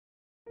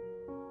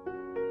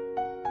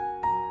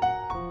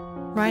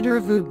Writer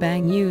Vu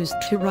Bang used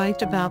to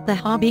write about the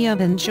hobby of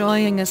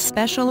enjoying a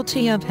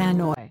specialty of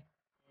Hanoi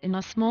in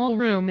a small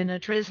room in a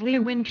drizzly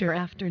winter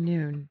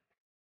afternoon.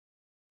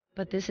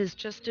 But this is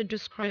just a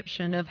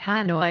description of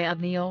Hanoi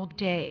of the old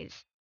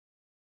days.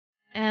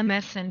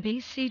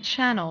 MSNBC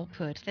channel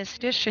put this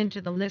dish into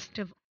the list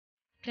of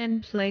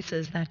 10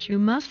 places that you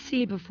must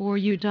see before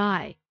you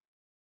die.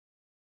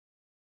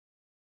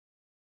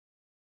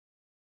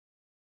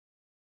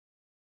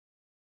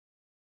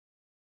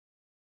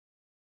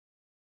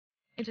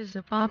 It is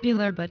a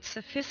popular but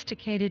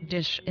sophisticated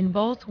dish in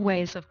both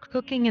ways of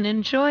cooking and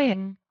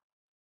enjoying.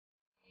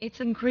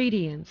 Its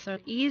ingredients are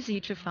easy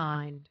to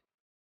find.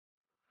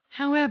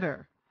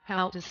 However,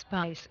 how to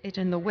spice it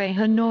in the way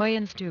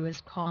Hanoians do is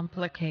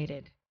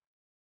complicated.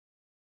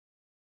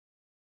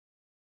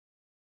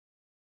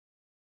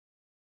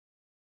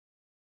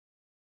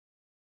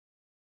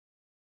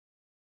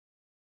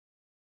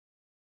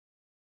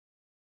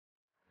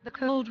 The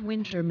cold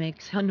winter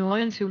makes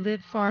Hanoians who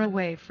live far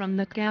away from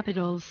the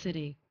capital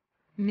city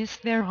miss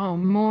their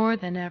home more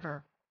than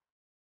ever.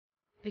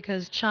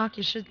 Because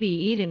chaka should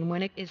be eaten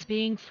when it is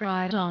being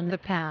fried on the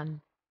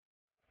pan.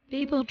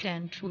 People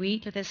tend to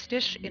eat this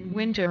dish in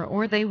winter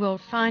or they will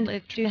find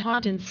it too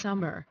hot in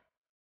summer.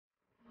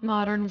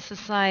 Modern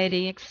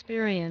society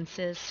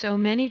experiences so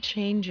many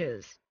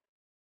changes.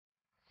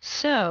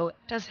 So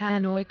does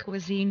Hanoi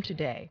cuisine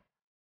today.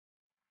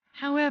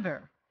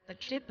 However, the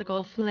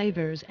typical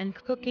flavors and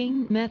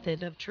cooking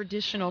method of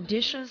traditional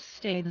dishes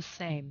stay the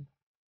same.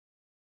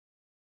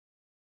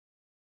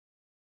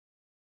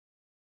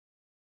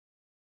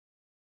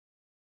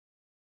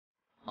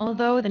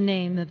 Although the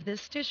name of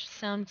this dish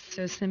sounds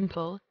so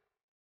simple,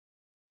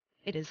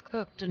 it is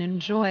cooked and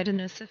enjoyed in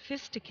a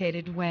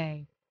sophisticated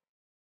way.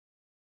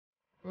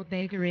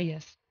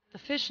 Robagarius, the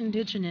fish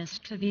indigenous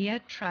to the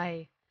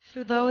Etrai,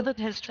 though that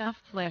has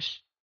tough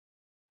flesh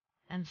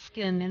and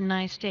skin and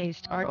nice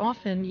taste are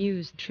often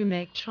used to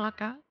make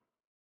chaka.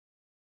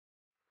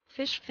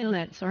 Fish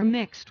fillets are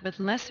mixed with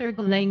lesser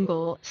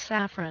galangal,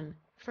 saffron,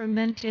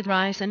 fermented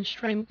rice and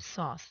shrimp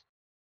sauce.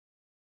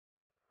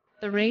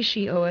 The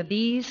ratio of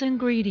these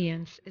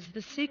ingredients is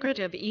the secret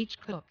of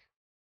each cook.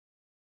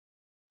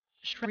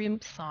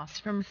 Shrimp sauce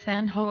from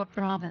Hanoi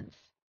province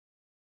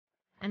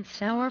and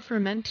sour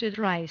fermented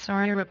rice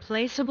are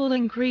irreplaceable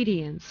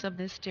ingredients of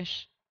this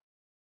dish.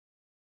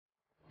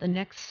 The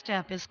next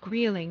step is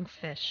grilling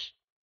fish.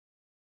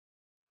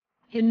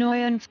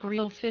 Hanoians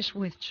grill fish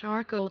with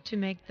charcoal to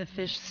make the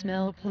fish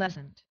smell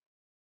pleasant.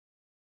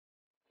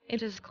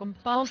 It is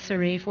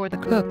compulsory for the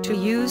cook to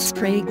use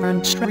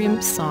fragrant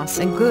shrimp sauce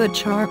and good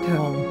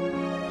charcoal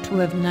to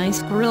have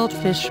nice grilled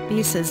fish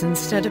pieces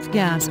instead of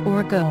gas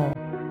or coal.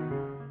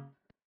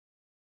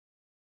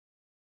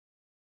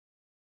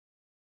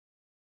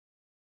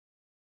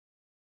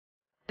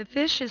 The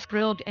fish is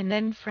grilled and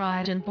then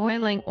fried in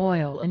boiling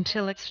oil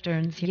until it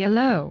turns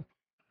yellow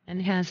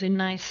and has a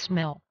nice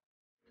smell.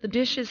 The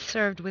dish is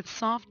served with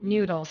soft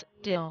noodles,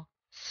 dill,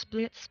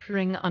 split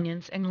spring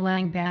onions and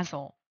lang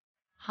basil.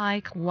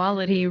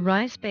 High-quality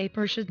rice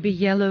paper should be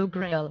yellow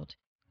grilled,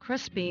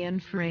 crispy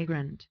and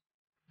fragrant.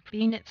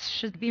 Peanuts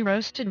should be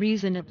roasted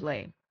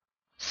reasonably.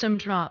 Some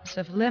drops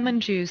of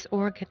lemon juice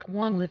or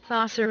Caquon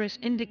Lithoceros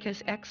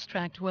indicus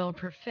extract will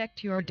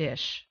perfect your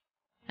dish.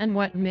 And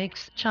what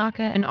makes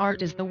chaka an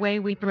art is the way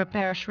we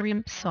prepare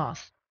shrimp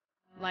sauce.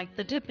 Like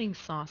the dipping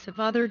sauce of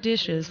other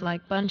dishes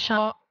like bun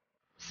cha,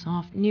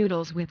 soft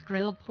noodles with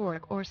grilled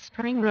pork or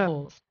spring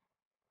rolls.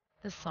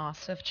 The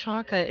sauce of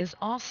chaka is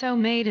also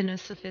made in a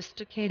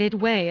sophisticated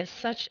way. As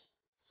such,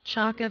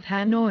 chaka of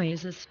Hanoi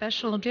is a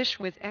special dish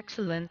with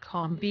excellent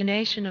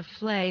combination of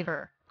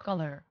flavor,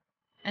 color,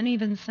 and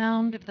even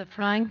sound of the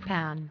frying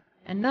pan,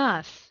 and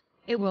thus,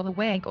 it will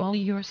awake all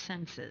your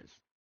senses.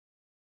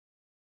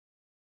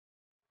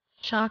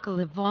 Chaka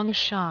Livong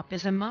shop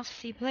is a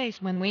must-see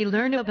place when we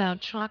learn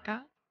about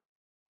chaka.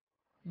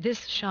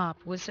 This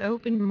shop was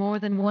opened more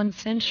than 1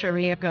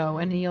 century ago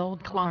in the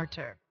old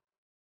quarter.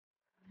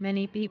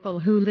 Many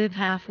people who live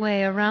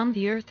halfway around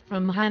the earth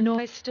from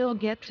Hanoi still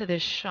get to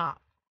this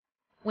shop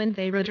when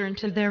they return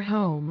to their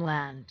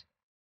homeland.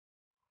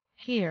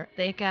 Here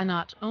they can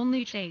not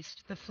only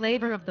taste the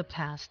flavor of the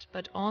past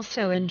but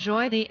also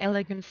enjoy the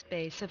elegant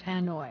space of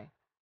Hanoi.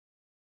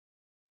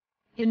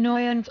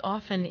 Hanoians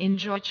often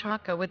enjoy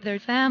chaka with their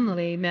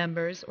family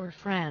members or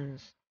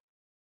friends.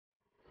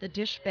 The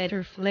dish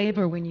better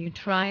flavor when you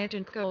try it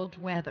in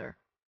cold weather.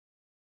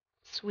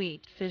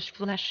 Sweet fish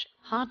flesh,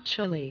 hot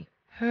chili,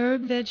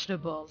 herb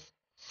vegetables,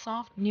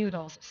 soft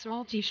noodles,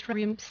 salty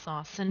shrimp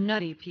sauce and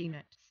nutty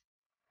peanuts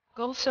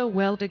go so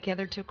well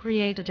together to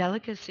create a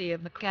delicacy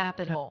of the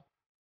capital.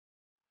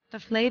 The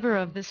flavor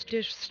of this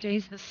dish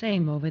stays the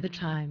same over the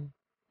time,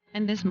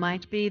 and this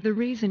might be the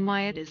reason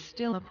why it is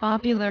still a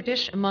popular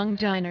dish among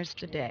diners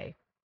today.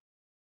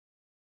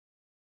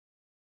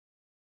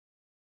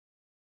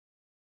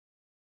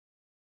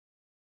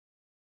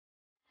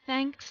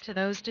 Thanks to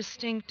those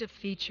distinctive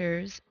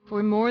features,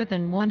 for more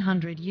than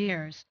 100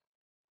 years,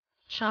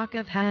 chaka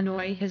of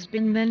Hanoi has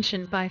been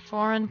mentioned by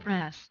foreign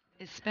press,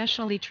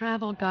 especially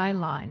travel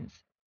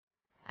guidelines.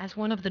 as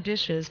one of the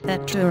dishes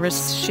that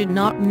tourists should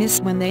not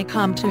miss when they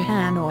come to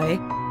Hanoi,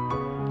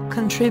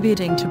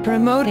 contributing to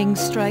promoting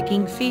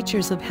striking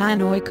features of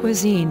Hanoi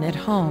cuisine at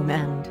home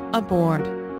and abroad.